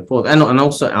on and so forth. And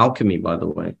also alchemy, by the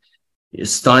way.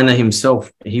 Steiner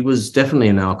himself, he was definitely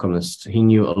an alchemist. He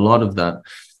knew a lot of that.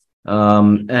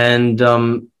 And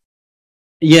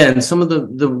some of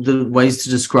the ways to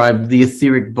describe the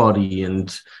etheric body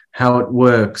and how it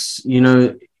works,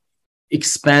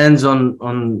 expands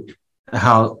on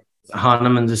how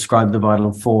Hahnemann described the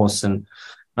vital force, and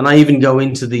I even go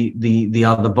into the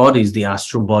other bodies, the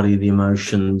astral body, the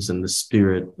emotions, and the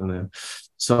spirit,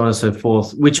 so on and so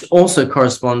forth, which also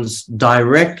corresponds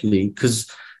directly,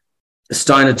 because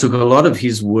Steiner took a lot of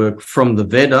his work from the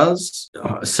Vedas,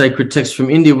 sacred texts from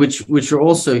India, which are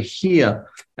also here,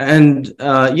 and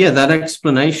that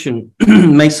explanation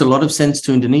makes a lot of sense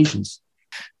to Indonesians.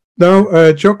 Now,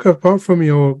 Tjok, apart from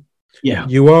you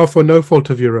are, for no fault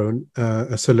of your own,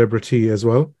 a celebrity as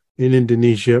well in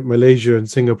Indonesia, Malaysia, and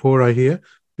Singapore, I hear,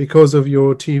 because of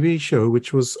your TV show,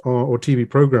 which was, or TV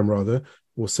program rather,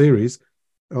 or series,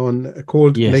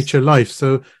 called Nature Life.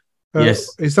 So,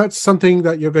 is that something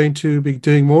that you're going to be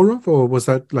doing more of, or was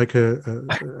that like a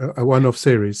one-off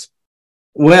series?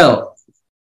 Well,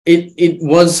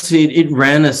 it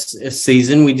ran a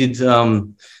season. We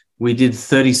did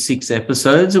 36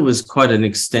 episodes. It was quite an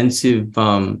extensive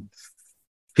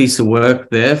piece of work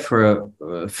there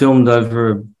filmed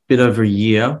over a bit over a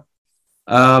year.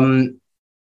 It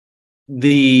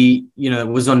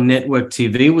was on network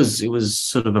TV. It was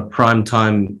sort of a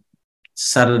primetime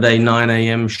Saturday 9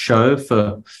 a.m. show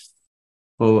for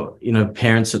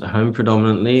parents at home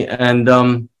predominantly. And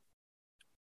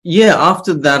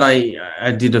after that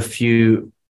I did a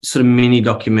few sort of mini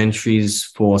documentaries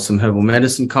for some herbal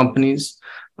medicine companies.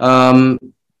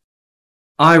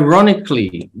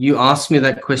 Ironically, you asked me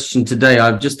that question today.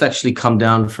 I've just actually come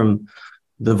down from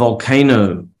the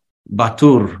volcano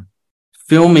Batur,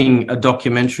 filming a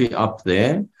documentary up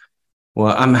there.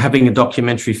 Well, I'm having a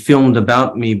documentary filmed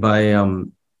about me by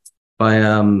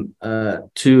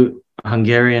two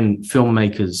Hungarian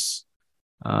filmmakers,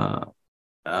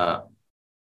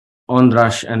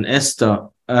 Ondras and Esther,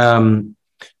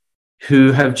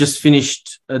 who have just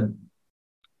finished a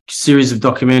series of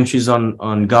documentaries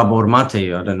on Gabor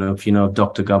Mate. I don't know if you know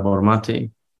Dr. Gabor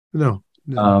Mate. No.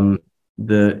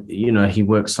 He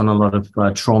works on a lot of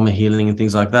trauma healing and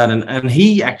things like that. And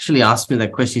he actually asked me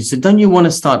that question. He said, "Don't you want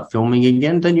to start filming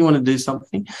again? Don't you want to do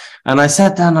something?" And I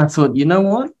sat down and I thought, you know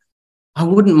what? I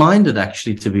wouldn't mind it,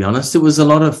 actually, to be honest. It was a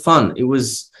lot of fun.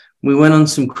 We went on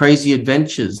some crazy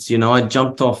adventures. I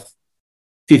jumped off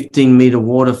 15-meter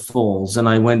waterfalls, and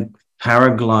I went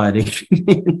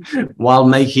paragliding while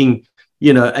making,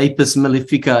 Apis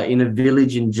mellifica in a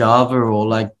village in Java, or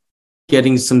like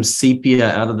getting some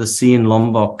sepia out of the sea in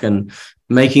Lombok and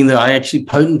I actually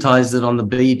potentized it on the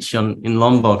beach in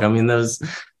Lombok. I mean, there's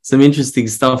some interesting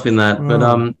stuff in that. Wow.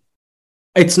 But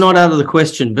it's not out of the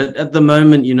question. But at the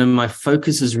moment, my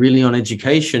focus is really on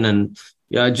education. And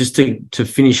just to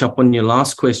finish up on your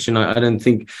last question, I don't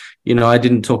think, I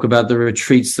didn't talk about the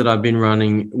retreats that I've been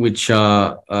running, which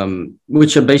are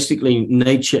basically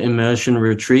nature immersion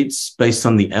retreats based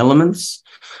on the elements,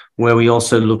 where we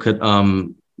also look at,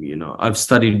 I've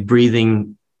studied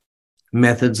breathing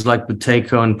methods like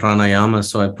Buteyko and pranayama.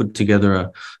 So I put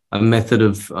together a method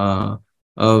of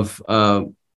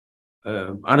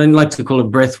I don't like to call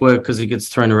it breath work because it gets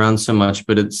thrown around so much,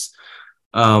 but it's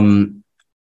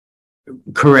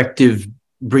corrective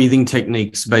breathing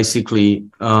techniques, basically,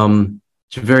 which are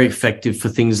very effective for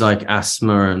things like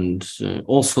asthma and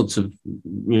all sorts of,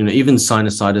 even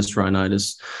sinusitis,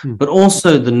 rhinitis, but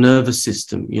also the nervous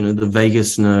system, the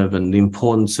vagus nerve and the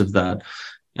importance of that,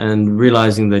 and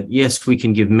realizing that, yes, we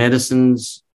can give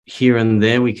medicines, here and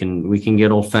there we can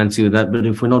get all fancy with that, but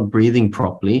if we're not breathing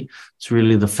properly, it's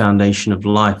really the foundation of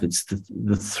life. It's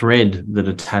the thread that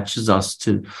attaches us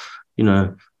to, you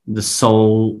know, the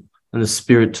soul and the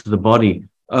spirit to the body.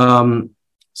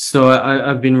 So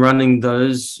I've been running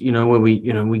those, you know, where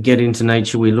we get into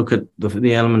nature, we look at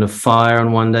the element of fire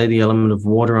on one day, the element of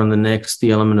water on the next,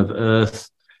 the element of earth,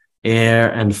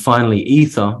 air, and finally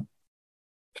ether.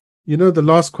 You know, the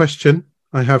last question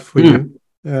I have for you,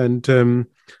 and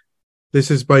this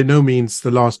is by no means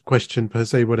the last question per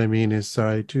se. What I mean is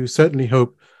I do certainly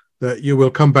hope that you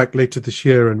will come back later this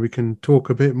year and we can talk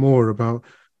a bit more about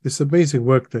this amazing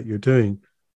work that you're doing.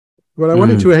 But I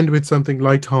wanted to end with something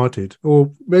light-hearted,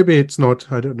 or maybe it's not,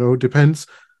 I don't know, depends.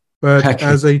 But Okay.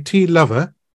 as a tea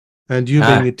lover and you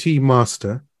being a tea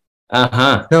master,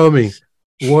 tell me,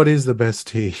 what is the best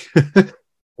tea?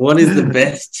 What is the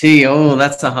best tea? Oh,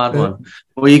 that's a hard one.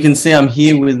 Well, you can see I'm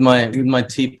here with my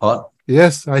teapot.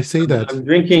 Yes, I see that. I'm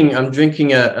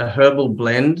drinking a herbal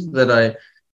blend that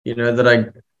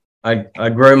I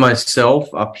grow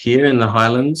myself up here in the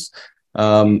Highlands.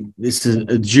 This is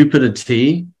a Jupiter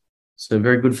tea, so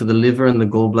very good for the liver and the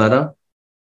gallbladder.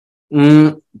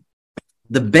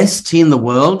 The best tea in the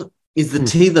world is the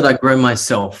tea that I grow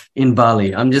myself in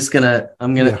Bali. I'm gonna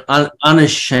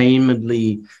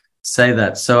unashamedly say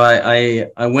that. So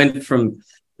I went from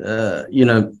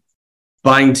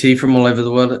buying tea from all over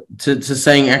the world to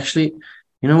saying, actually,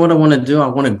 you know what I want to do? I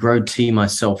want to grow tea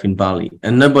myself in Bali,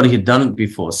 and nobody had done it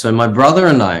before. So my brother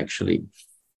and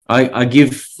I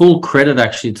give full credit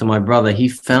actually to my brother. He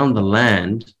found the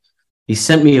land. He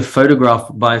sent me a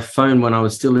photograph by phone when I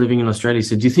was still living in Australia. He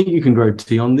said, "Do you think you can grow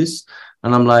tea on this?"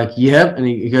 And I'm like, "Yeah." And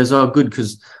he goes, "Oh, good,"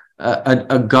 because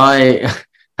a guy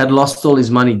had lost all his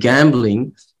money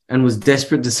gambling and was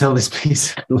desperate to sell this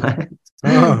piece of land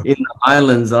in the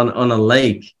islands on a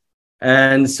lake.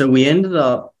 And so we ended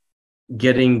up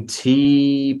getting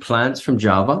tea plants from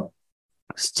Java.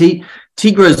 Tea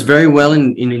grows very well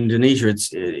in Indonesia.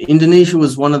 Indonesia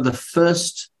was one of the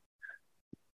first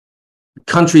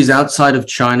countries outside of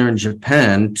China and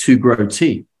Japan to grow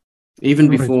tea. Even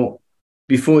before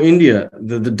India,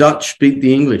 the Dutch beat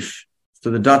the English.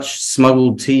 So the Dutch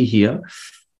smuggled tea here.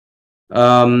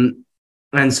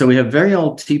 And so we have very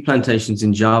old tea plantations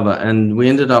in Java, and we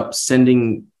ended up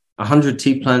sending 100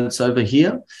 tea plants over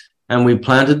here, and we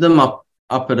planted them up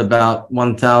at about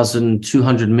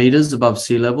 1,200 meters above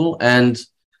sea level. And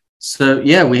so,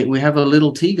 yeah, we have a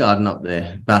little tea garden up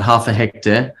there, about half a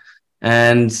hectare,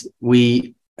 and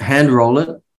we hand roll it,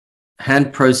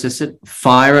 hand process it,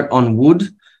 fire it on wood,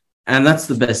 and that's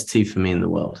the best tea for me in the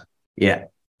world. Yeah.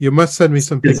 You must send me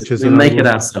some pictures. We make it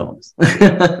ourselves.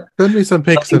 Send me some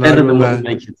pics and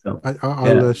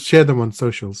I'll share them on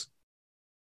socials.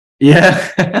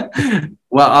 Yeah.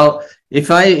 Well,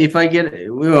 if I get,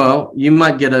 you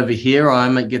might get over here, or I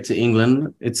might get to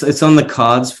England. It's on the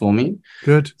cards for me.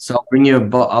 Good. So I'll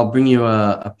bring you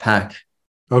a pack.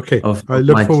 Okay. I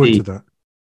look forward to that.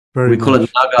 We call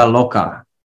it Naga Loka.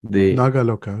 Naga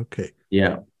Loka. Okay.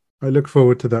 Yeah. I look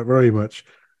forward to that very much.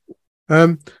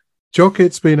 Tjok,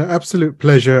 it's been an absolute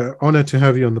pleasure, honor to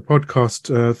have you on the podcast.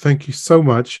 Thank you so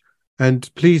much, and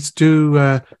please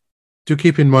do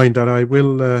keep in mind that I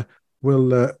will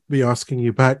be asking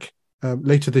you back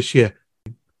later this year.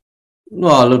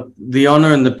 Well, look, the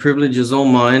honor and the privilege is all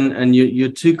mine, and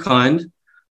you're too kind.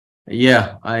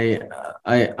 Yeah, I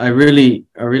really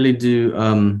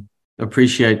do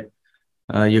appreciate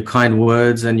your kind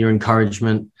words and your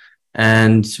encouragement,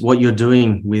 and what you're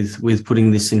doing with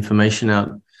putting this information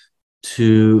out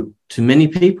to many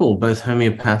people, both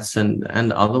homeopaths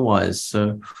and otherwise.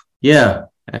 So yeah,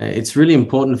 it's really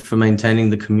important for maintaining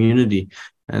the community,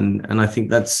 and I think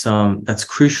that's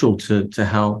crucial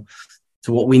to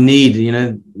what we need. You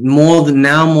know, more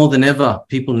than ever,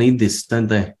 people need this, don't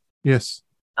they? Yes.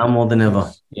 Now more than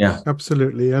ever. Yes. Yeah.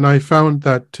 Absolutely. And I found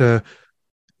that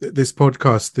this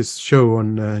podcast, this show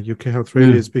on UK Health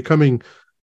Radio is becoming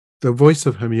the voice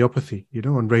of homeopathy, you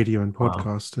know, on radio and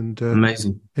podcast. Wow. And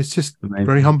amazing. It's just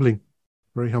very humbling.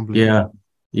 Very humbling. Yeah.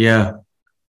 Yeah.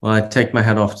 Well, I take my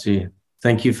hat off to you.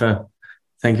 Thank you for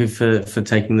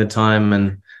taking the time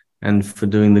and for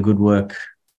doing the good work.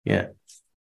 Yeah.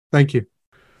 Thank you.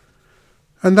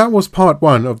 And that was part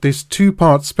one of this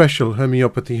two-part special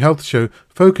homeopathy health show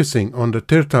focusing on the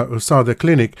Tirtha Usada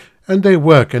Clinic and their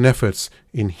work and efforts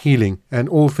in healing and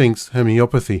all things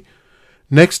homeopathy.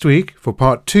 Next week, for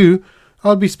part two,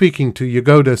 I'll be speaking to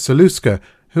Jagoda Saluska,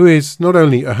 who is not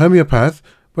only a homeopath,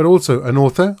 but also an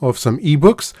author of some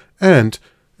ebooks and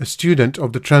a student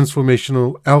of the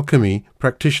Transformational Alchemy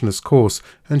practitioner's course,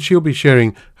 and she'll be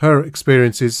sharing her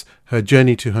experiences, her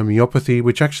journey to homeopathy,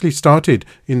 which actually started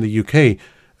in the UK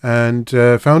and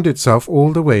found itself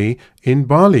all the way in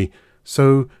Bali.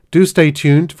 So do stay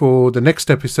tuned for the next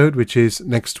episode, which is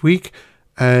next week.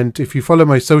 And if you follow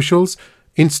my socials,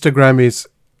 Instagram is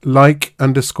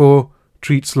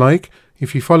like_treatslike.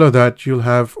 If you follow that, you'll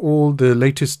have all the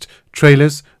latest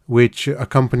trailers which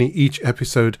accompany each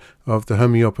episode of the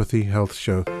Homeopathy Health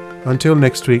Show. Until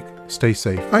next week, stay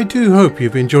safe. I do hope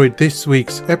you've enjoyed this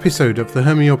week's episode of the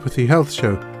Homeopathy Health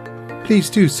Show. Please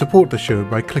do support the show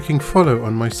by clicking follow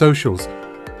on my socials.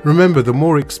 Remember, the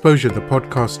more exposure the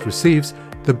podcast receives,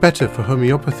 the better for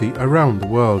homeopathy around the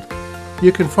world.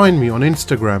 You can find me on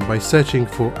Instagram by searching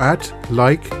for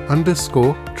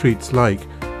 @like_treatslike,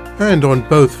 and on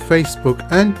both Facebook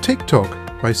and TikTok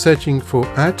by searching for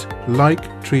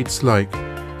 @like_treatslike.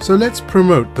 So let's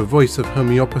promote the voice of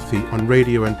homeopathy on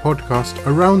radio and podcast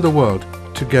around the world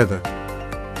together.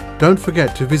 Don't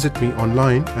forget to visit me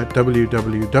online at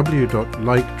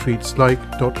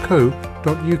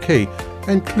www.liketreatslike.co.uk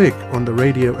and click on the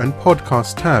radio and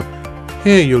podcast tab.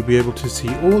 Here you'll be able to see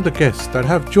all the guests that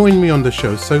have joined me on the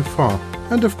show so far.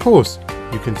 And of course,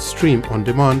 you can stream on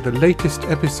demand the latest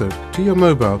episode to your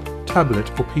mobile,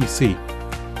 tablet or PC.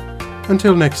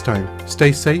 Until next time,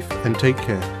 stay safe and take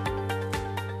care.